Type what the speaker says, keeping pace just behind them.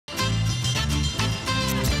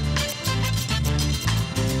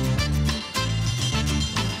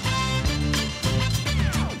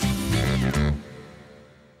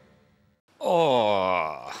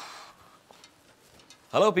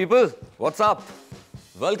Hello people, what's up?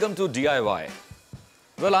 Welcome to DIY.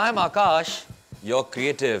 Well, I am Akash, your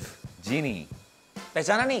creative genie.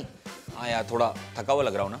 पहचाना नहीं? हाँ यार, थोड़ा थका हुआ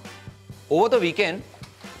लग रहा हूँ ना? Over the weekend,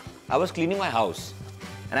 I was cleaning my house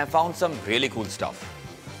and I found some really cool stuff.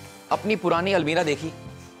 अपनी पुरानी अलमीरा देखी,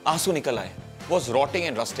 आंसू निकल आए. Was rotting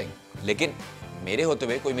and rusting. लेकिन मेरे होते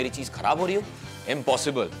हुए कोई मेरी चीज खराब हो रही हो?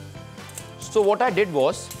 Impossible. So what I did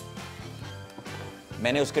was,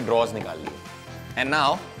 मैंने उसके drawers निकाल लिए. And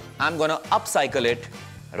now, I'm gonna upcycle it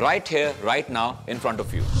right here, right now, in front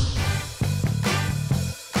of you.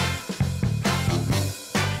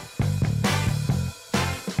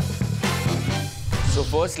 So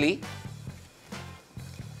firstly,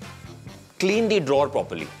 clean the drawer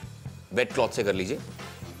properly. Wet cloth से कर लीजिए.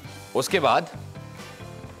 उसके बाद,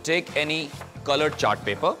 take any colored chart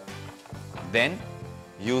paper. Then,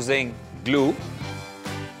 using glue,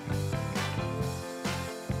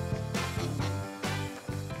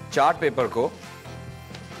 chart paper को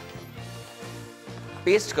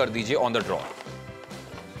paste कर दीजिए on the drawer.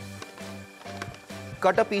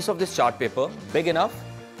 Cut a piece of this chart paper big enough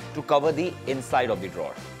to cover the inside of the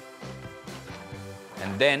drawer.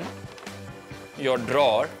 And then your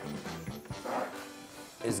drawer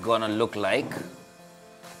is gonna look like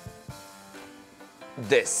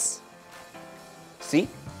this. C,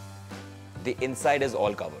 the inside is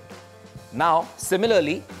all covered. Now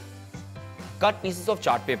similarly, cut pieces of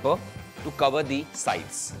chart paper to cover the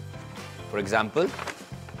sides. For example,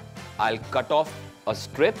 I'll cut off a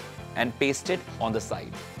strip and paste it on the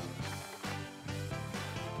side.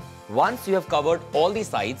 Once you have covered all the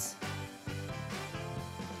sides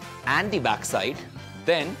and the back side,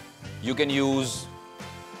 then you can use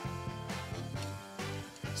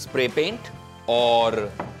spray paint or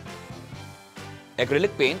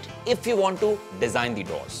acrylic paint if you want to design the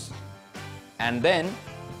drawers. And then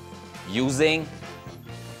using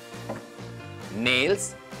nails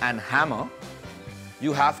and hammer,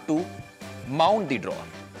 you have to mount the drawer.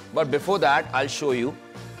 But before that, I'll show you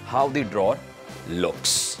how the drawer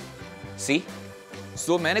looks. See?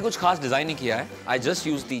 So, मैंने कुछ खास design नहीं किया है. I just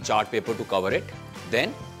used the chart paper to cover it.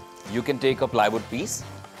 Then, you can take a plywood piece,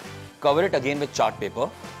 cover it again with chart paper,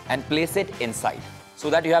 and place it inside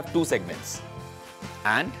so that you have two segments.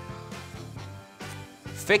 And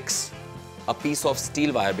fix a piece of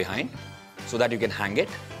steel wire behind so that you can hang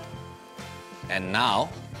it. And now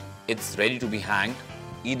it's ready to be hanged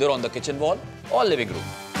either on the kitchen wall or living room.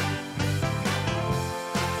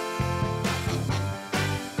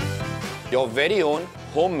 Your very own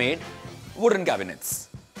homemade wooden cabinets.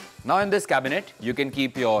 Now in this cabinet, you can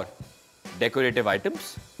keep your decorative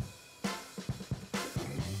items,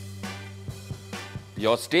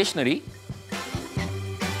 your stationery,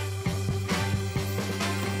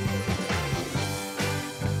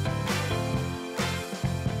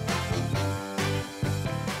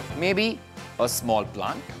 maybe a small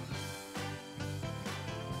plant.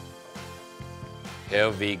 Here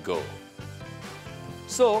we go.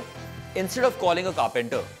 So, instead of calling a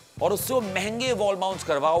carpenter और उससे वो महंगे wall mounts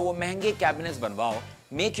करवाओ, वो महंगे cabinets बनवाओ,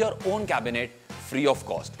 make your own cabinet free of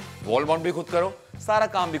cost. Wall mount भी खुद करो, सारा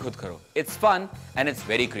काम भी खुद करो. It's fun and it's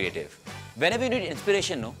very creative. Whenever you need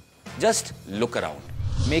inspiration, no, just look around.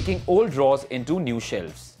 Making old drawers into new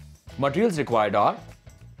shelves. Materials required are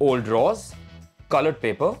old drawers, colored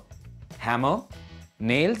paper, hammer,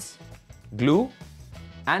 nails, glue,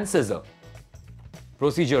 and scissor.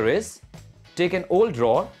 Procedure is, take an old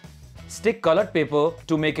drawer, stick colored paper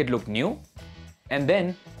to make it look new, and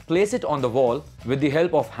then place it on the wall with the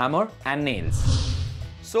help of hammer and nails.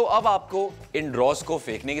 So अब आपको इन drawers को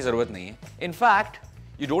फेंकने की जरूरत नहीं है. In fact,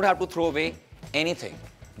 you don't have to throw away anything.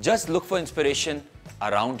 Just look for inspiration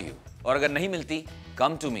around you. और अगर नहीं मिलती,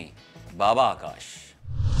 come to me, Baba Akash.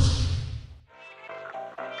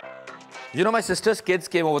 You know, my sister's kids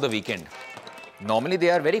came over the weekend. Normally, they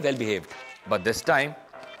are very well behaved, but this time,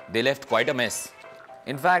 they left quite a mess.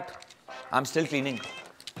 In fact, I'm still cleaning.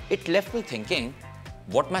 It left me thinking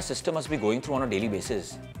what my sister must be going through on a daily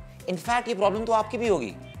basis. In fact, ये problem तो आपकी भी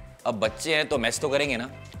होगी. अब बच्चे हैं तो mess तो करेंगे ना.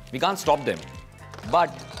 We can't stop them.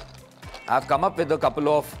 But I've come up with a couple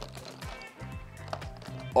of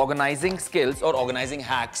organizing skills or organizing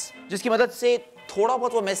hacks, जिसकी मदद से थोड़ा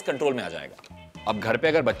बहुत वो mess control में आ जाएगा. अब घर पे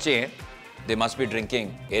अगर बच्चे हैं, they must be drinking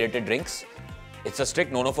aerated drinks. It's a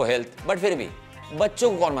strict no-no for health, but फिर भी बच्चों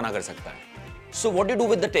को कौन मना कर सकता है? So what do you do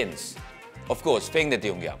with the tins? Of course, फेंक देते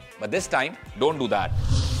होंगे आप. But this time, don't do that.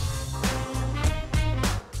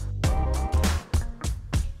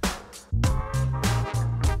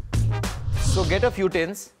 So get a few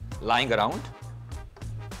tins lying around.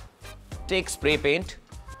 Take spray paint,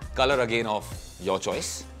 color again of your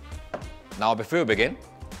choice. Now before you begin,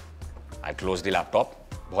 I close the laptop.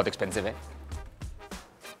 बहुत expensive है.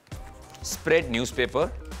 Spread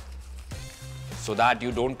newspaper so that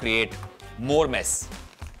you don't create more mess.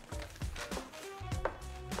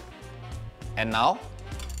 And now,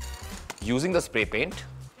 using the spray paint,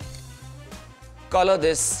 color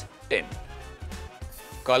this tin.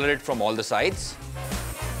 Color it from all the sides.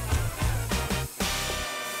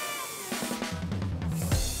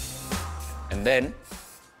 And then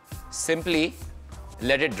simply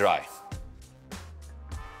let it dry.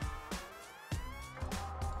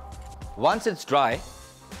 Once it's dry,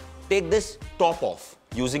 take this top off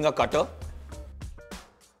using a cutter.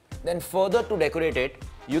 Then further to decorate it,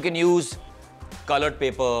 you can use colored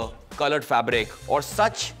paper, colored fabric, or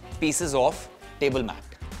such pieces of table mat.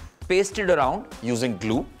 Paste it around using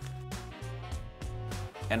glue.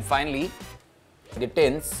 And finally, the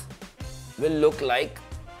tins will look like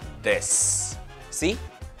this. See?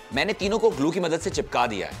 मैंने तीनों को glue की मदद से चिपका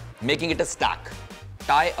दिया है, making it a stack.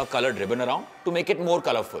 Tie a colored ribbon around to make it more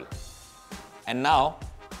colorful. And now,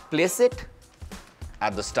 place it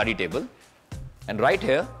at the study table. And right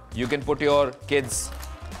here, you can put your kids'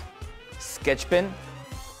 sketch pen,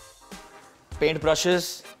 paint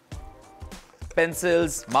brushes,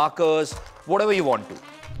 pencils, markers, whatever you want to.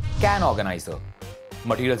 Can organizer.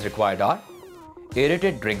 Materials required are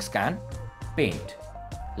aerated drinks can, paint,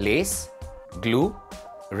 lace, glue,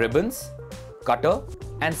 ribbons, cutter,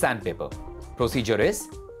 and sandpaper. Procedure is: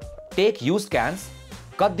 take used cans,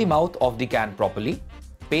 cut the mouth of the can properly,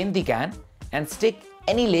 paint the can, and stick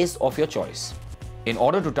any lace of your choice. In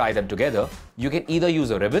order to tie them together, you can either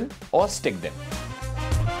use a ribbon or stick them.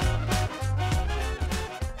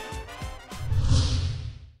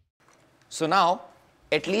 So now,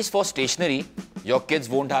 at least for stationery, your kids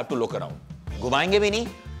won't have to look around. घुमाएंगे भी नहीं,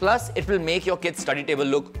 plus it will make your kids' study table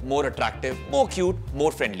look more attractive, more cute,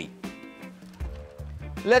 more friendly.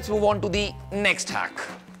 Let's move on to the next hack.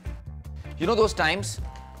 You know those times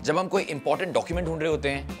जब हम कोई important document ढूंढ रहे होते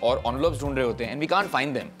हैं और envelopes ढूंढ रहे होते हैं and we can't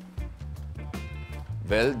find them?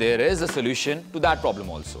 Well, there is a solution to that problem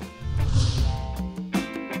also.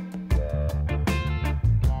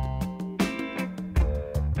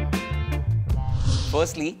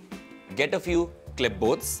 Firstly, get a few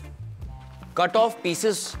clipboards, cut off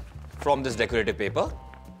pieces from this decorative paper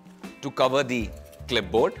to cover the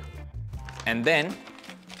clipboard, and then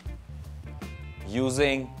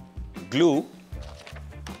using glue,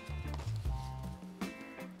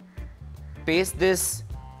 paste this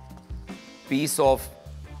piece of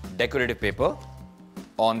decorative paper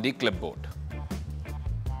on the clipboard.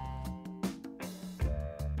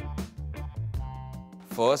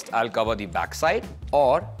 First, I'll cover the back side,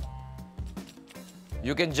 or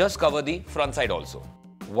you can just cover the front side also.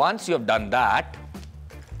 Once you have done that,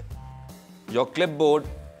 your clipboard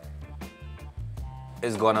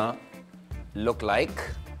is gonna look like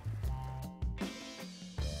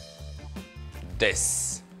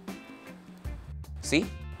this. See?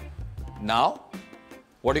 Now,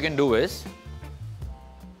 what you can do is,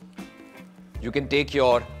 you can take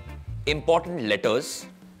your important letters,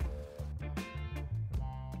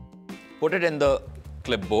 put it in the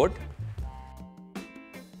clipboard.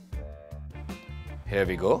 Here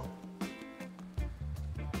we go.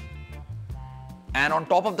 And on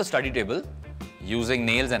top of the study table, using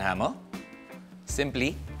nails and hammer,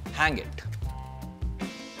 simply hang it.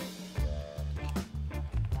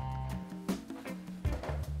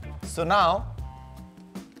 So now,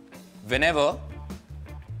 whenever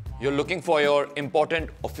you're looking for your important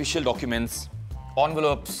official documents,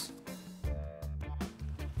 envelopes,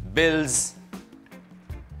 bills,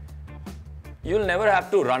 you'll never have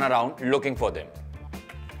to run around looking for them.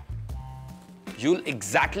 You'll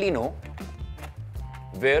exactly know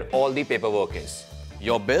where all the paperwork is.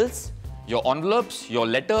 Your bills, your envelopes, your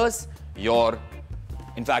letters,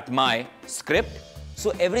 in fact, my script.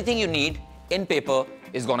 So everything you need in paper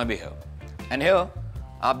is gonna be here. And here,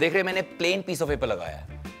 आप देख रहे हैं मैंने plain piece of paper लगाया है.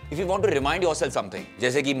 If you want to remind yourself something,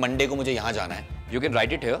 जैसे कि Monday को मुझे यहाँ जाना है, you can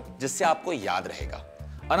write it here, जिससे आपको याद रहेगा.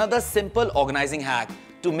 Another simple organizing hack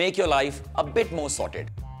to make your life a bit more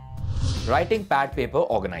sorted. Writing pad paper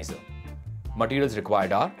organizer. Materials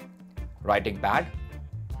required are writing pad,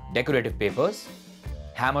 decorative papers,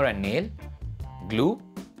 hammer and nail, glue,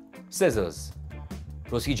 scissors.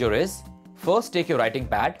 Procedure is, first take your writing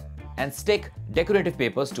pad and stick decorative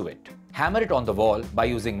papers to it. Hammer it on the wall by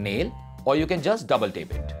using nail, or you can just double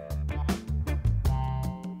tape it.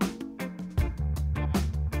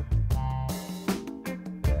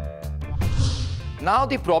 Now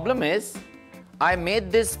the problem is, I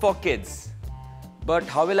made this for kids, but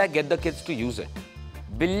how will I get the kids to use it?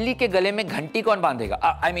 बिल्ली के गले में घंटी कौन बांधेगा?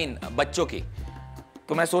 I mean, बच्चों की.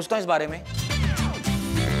 तो मैं सोचता हूं इस बारे में.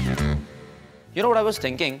 You know what I was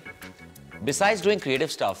thinking? Besides doing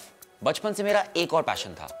creative stuff, बचपन से मेरा एक और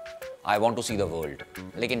पैशन था. I want to see the world.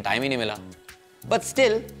 लेकिन टाइम ही नहीं मिला. But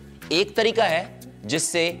still, एक तरीका है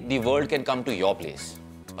जिससे the world can come to your place.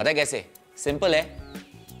 पता है कैसे? Simple है.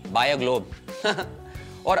 Buy a globe.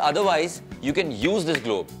 Or otherwise, you can use this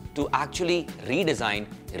globe to actually redesign,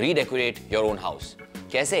 redecorate your own house.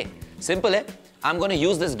 कैसे? Simple है. I'm going to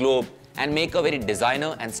use this globe and make a very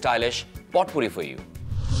designer and stylish potpourri for you.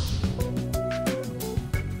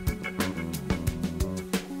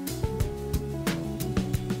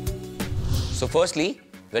 So firstly,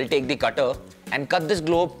 we'll take the cutter and cut this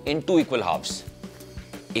globe in 2 equal halves.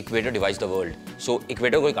 Equator divides the world. So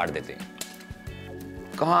equator को ही काट देते हैं.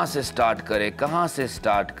 कहाँ से start करें? कहाँ से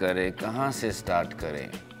start करें? कहाँ से start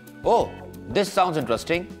करें? Oh, this sounds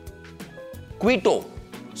interesting. Quito.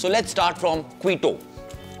 So let's start from Quito.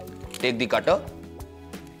 Take the cutter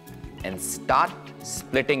and start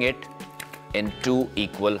splitting it in 2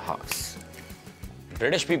 equal halves.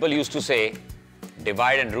 British people used to say,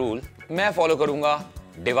 divide and rule. मैं follow करूँगा,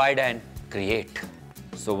 divide and create.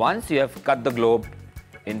 So once you have cut the globe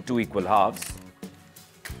in 2 equal halves,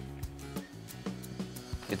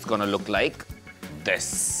 it's gonna look like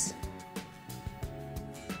this.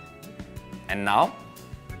 And now,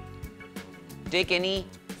 take any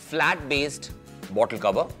flat-based bottle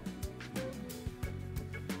cover,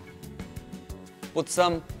 put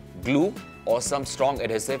some glue or some strong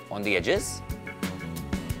adhesive on the edges,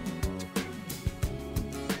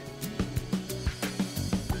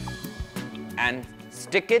 and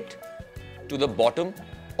stick it to the bottom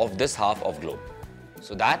of this half of globe,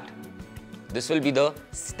 so that this will be the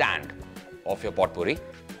stand of your potpourri,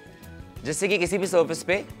 जिससे कि किसी भी surface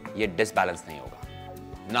पे ये disbalance नहीं होगा.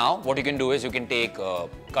 Now what you can do is you can take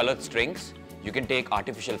colored strings, you can take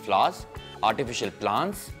artificial flowers, artificial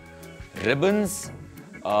plants, ribbons,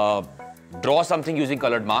 draw something using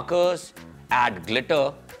colored markers, add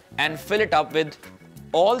glitter and fill it up with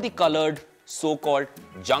all the colored so-called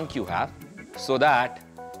junk you have, so that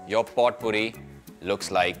your potpourri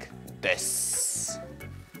looks like this.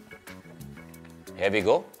 Here we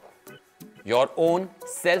go. Your own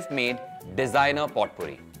self-made designer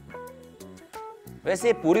potpourri.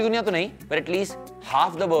 वैसे पूरी दुनिया तो नहीं, but at least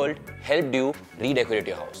half the world helped you redecorate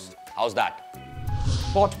your house. How's that?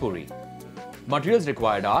 Potpourri. Materials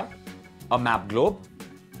required are a map globe,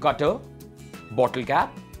 cutter, bottle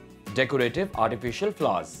cap, decorative artificial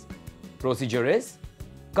flowers. Procedure is,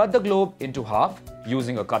 cut the globe into half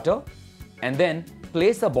using a cutter and then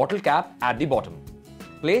place a bottle cap at the bottom.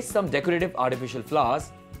 Place some decorative artificial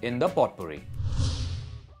flowers in the potpourri.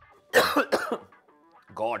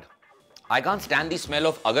 God, I can't stand the smell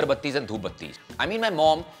of agarbattis and dhoopbattis. I mean, my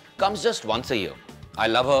mom comes just once a year. I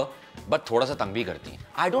love her, but thoda sa tang bhi karti.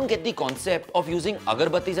 I don't get the concept of using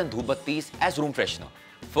agarbattis and dhoopbattis as room freshener.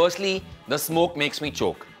 Firstly, the smoke makes me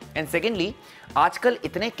choke. And secondly, आजकल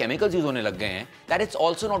इतने chemicals use होने लग गए हैं that it's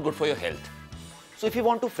also not good for your health. So if you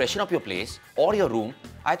want to freshen up your place or your room,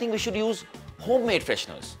 I think we should use homemade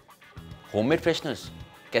fresheners. Homemade fresheners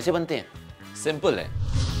कैसे बनते हैं? Simple है.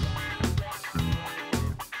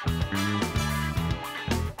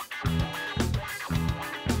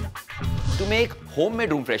 To make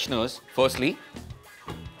homemade room fresheners, firstly,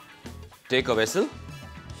 take a vessel,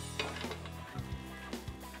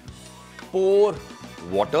 pour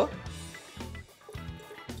water,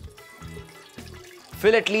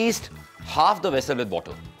 fill at least half the vessel with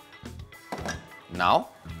water. Now,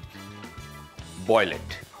 boil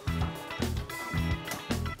it.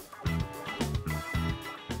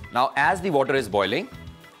 Now, as the water is boiling,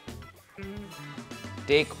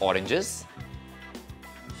 take oranges,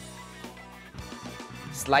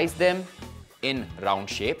 slice them in round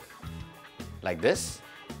shape like this,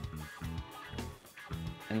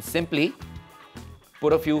 and simply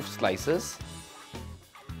put a few slices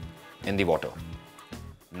in the water.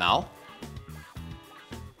 Now,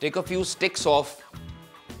 take a few sticks of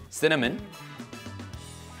cinnamon,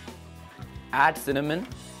 add cinnamon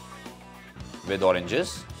with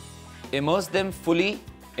oranges, immerse them fully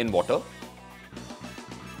in water.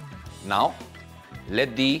 Now,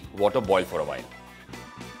 let the water boil for a while.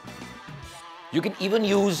 You can even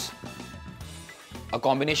use a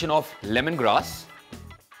combination of lemongrass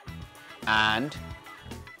and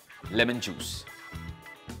lemon juice.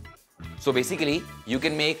 So basically, you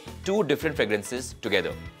can make 2 different fragrances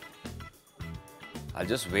together. I'll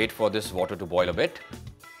just wait for this water to boil a bit.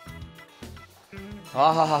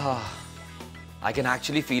 I can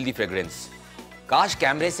actually feel the fragrance. काश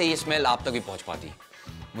कैमरे से ये smell आप तक भी पहुंच पाती.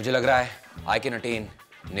 मुझे लग रहा है I can attain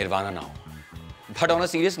nirvana now. But on a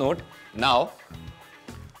serious note, now,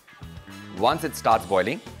 once it starts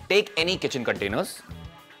boiling, take any kitchen containers,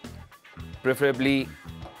 preferably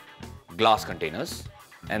glass containers,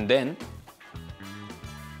 and then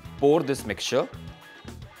pour this mixture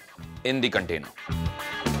in the container.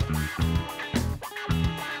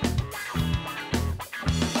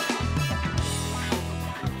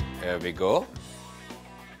 Here we go.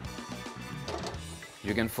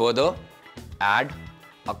 You can further add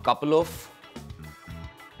a couple of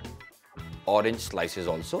orange slices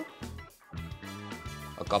also,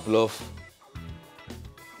 a couple of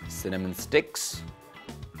cinnamon sticks,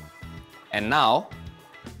 and now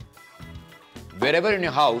wherever in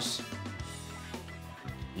your house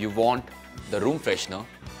you want the room freshener,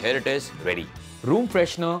 here it is ready. Room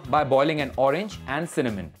freshener by boiling an orange and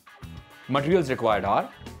cinnamon. Materials required are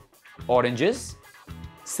oranges,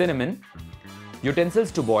 cinnamon,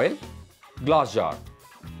 utensils to boil, glass jar.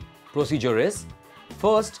 Procedure is,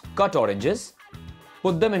 first cut oranges,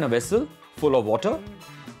 put them in a vessel full of water,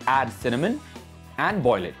 add cinnamon and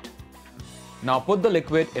boil it. Now put the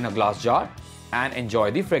liquid in a glass jar and enjoy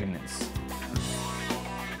the fragrance.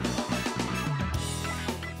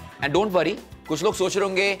 And don't worry, कुछ लोग सोच रहे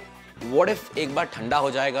होंगे, what if एक बार ठंडा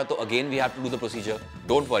हो जाएगा तो again we have to do the procedure.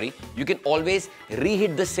 Don't worry, you can always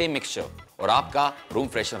reheat the same mixture और आपका रूम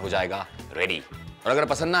फ्रेशनर हो जाएगा ready. और अगर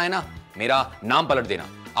पसंद ना आए ना, मेरा नाम पलट देना,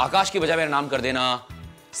 आकाश की बजाय मेरा नाम कर देना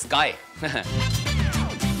स्काई.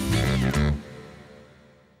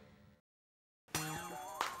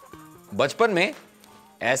 बचपन में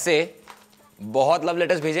ऐसे बहुत लव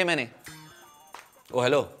लेटर्स भेजे मैंने. ओ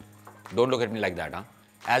hello, don't look at me like that.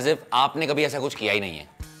 As if आपने कभी ऐसा कुछ किया ही नहीं है.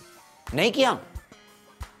 नहीं किया?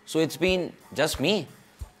 सो इट्स बीन जस्ट मी.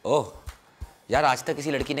 ओह यार, आज तक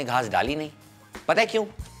किसी लड़की ने घास डाली नहीं. पता है क्यों?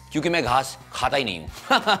 क्योंकि मैं घास खाता ही नहीं हूं.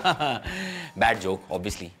 बैड जोक,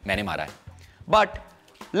 ऑब्वियसली मैंने मारा है. But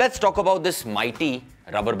let's talk about this mighty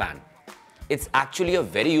rubber band. It's actually a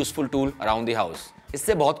very useful tool around the house.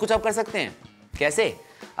 इससे बहुत कुछ आप कर सकते हैं. कैसे?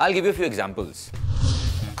 I will give you few examples.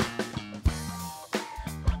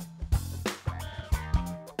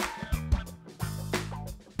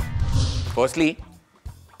 Firstly,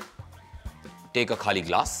 take a khali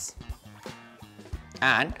glass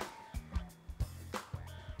and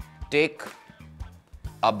take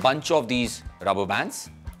a bunch of these rubber bands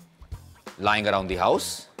lying around the house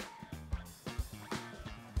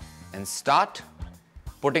and start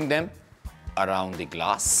putting them around the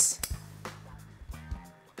glass,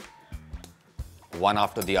 one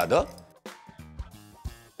after the other.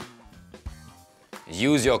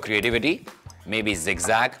 Use your creativity. Maybe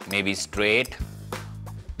zigzag, maybe straight.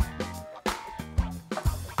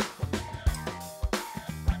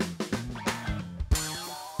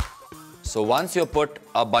 So once you put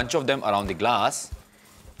a bunch of them around the glass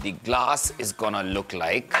is gonna look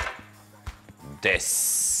like this.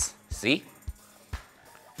 See?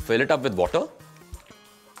 Fill it up with water.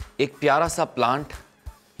 एक प्यारा सा plant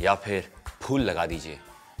या फिर फूल लगा दीजिए.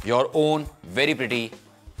 Your own very pretty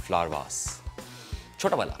flower vase.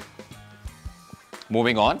 छोटा वाला.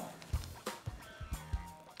 Moving on,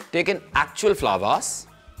 take an actual flower vase.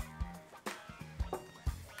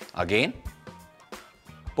 Again,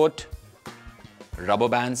 put rubber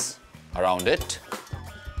bands around it,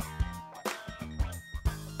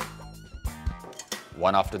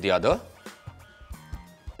 one after the other.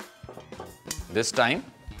 This time,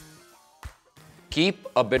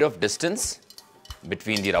 keep a bit of distance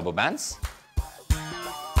between the rubber bands.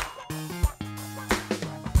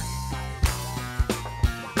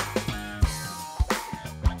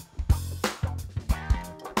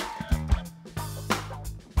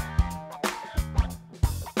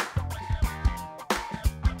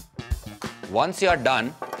 Once you are done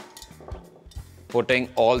putting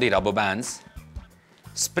all the rubber bands,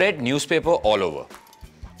 spread newspaper all over,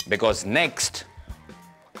 because next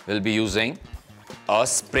we'll be using a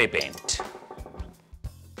spray paint.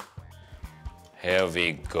 Here we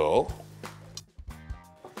go.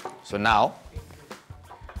 So now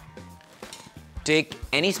take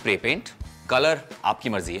any spray paint, color आपकी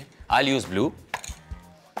मर्जी है. I'll use blue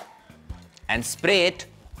and spray it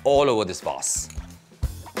all over this vase.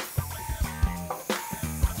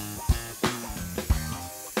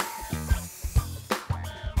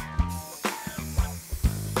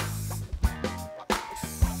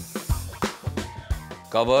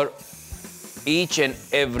 Cover each and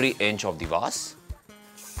every inch of the vase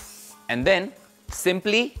and then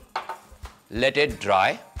simply let it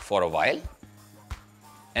dry for a while,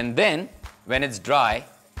 and then when it's dry,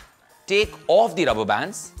 take off the rubber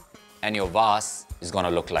bands and your vase is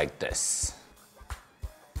gonna look like this.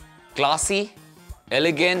 Classy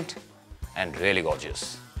elegant and really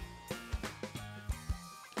gorgeous.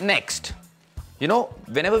 Next,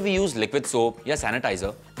 whenever we use liquid soap या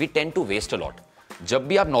sanitizer, we tend to waste a lot. जब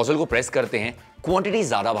भी आप nozzle को press करते हैं, quantity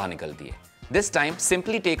ज़्यादा बाहर निकलती है. This time,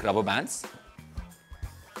 simply take rubber bands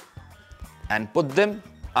and put them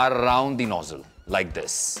around the nozzle like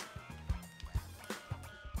this.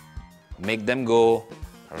 Make them go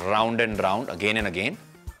round and round again and again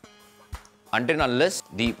until unless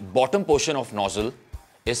the bottom portion of nozzle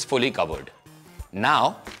is fully covered.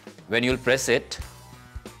 Now, when you'll press it,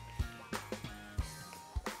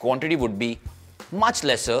 quantity would be much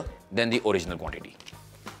lesser than the original quantity.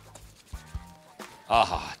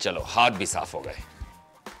 आहा, चलो हाथ भी साफ हो गए.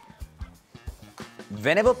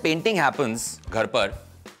 Whenever painting happens घर पर,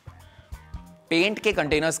 paint के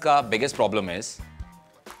containers का biggest problem is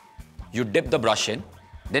you dip the brush in,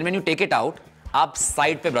 then when you take it out, आप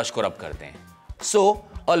side पे brush को rub करते हैं. So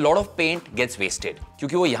a lot of paint gets wasted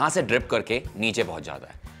क्योंकि वो यहाँ से drip करके नीचे पहुँच जाता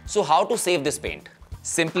है. So how to save this paint?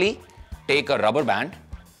 Simply take a rubber band,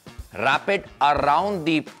 wrap it around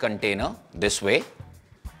the container this way.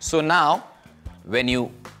 So now when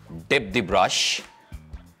you dip the brush,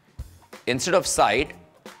 instead of side,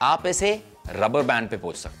 आप इसे rubber band पे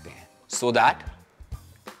पोंछ सकते हैं, so that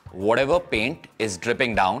whatever paint is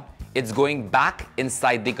dripping down, it's going back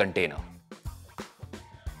inside the container.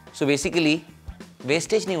 So basically,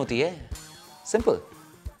 wastage नहीं होती है. Simple.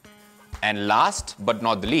 And last but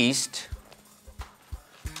not the least,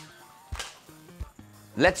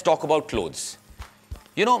 let's talk about clothes.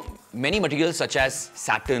 Many materials such as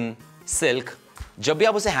satin, silk, जब भी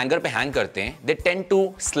आप उसे hanger पे hang करते हैं, they tend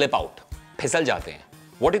to slip out, फिसल जाते हैं.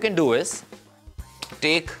 What you can do is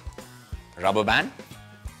take rubber band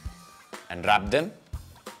and wrap them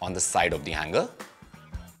on the side of the hanger.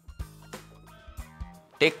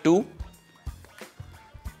 Take 2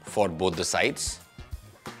 for both the sides,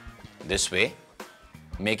 this way,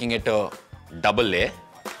 making it a double layer.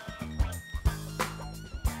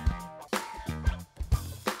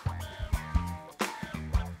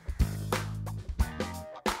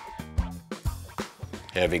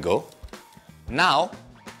 Here we go. Now,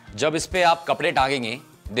 जब इस पे आप कपड़े टांगेंगे,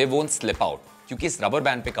 they won't slip out क्योंकि इस rubber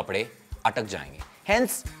band पे कपड़े अटक जाएंगे.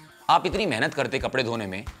 Hence, आप इतनी मेहनत करते कपड़े धोने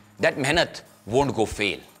में, that मेहनत won't go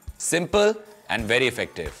fail. Simple and very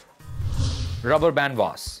effective. Rubber band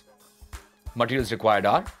vase. Materials required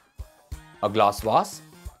are a glass vase,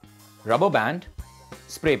 rubber band,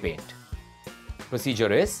 spray paint.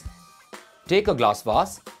 Procedure is take a glass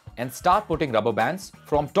vase and start putting rubber bands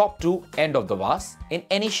from top to end of the vase in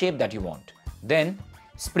any shape that you want. Then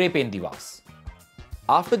spray paint the vase.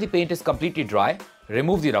 After the paint is completely dry,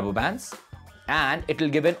 remove the rubber bands and it will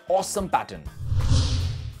give an awesome pattern.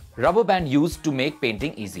 Rubber band used to make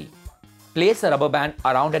painting easy. Place a rubber band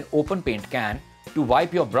around an open paint can to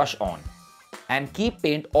wipe your brush on and keep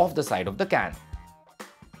paint off the side of the can.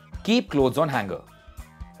 Keep clothes on hanger.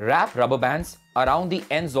 Wrap rubber bands around the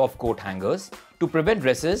ends of coat hangers to prevent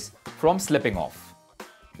dresses from slipping off.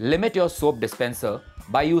 Limit your soap dispenser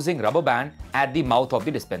by using rubber band at the mouth of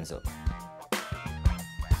the dispenser.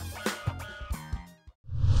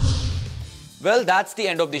 Well, that's the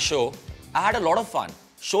end of the show. I had a lot of fun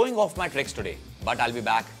showing off my tricks today, but I'll be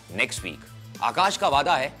back next week. आकाश का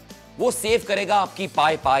वादा है, वो save करेगा आपकी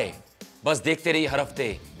पाए. बस देखते रहिए हर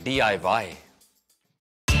हफ्ते DIY.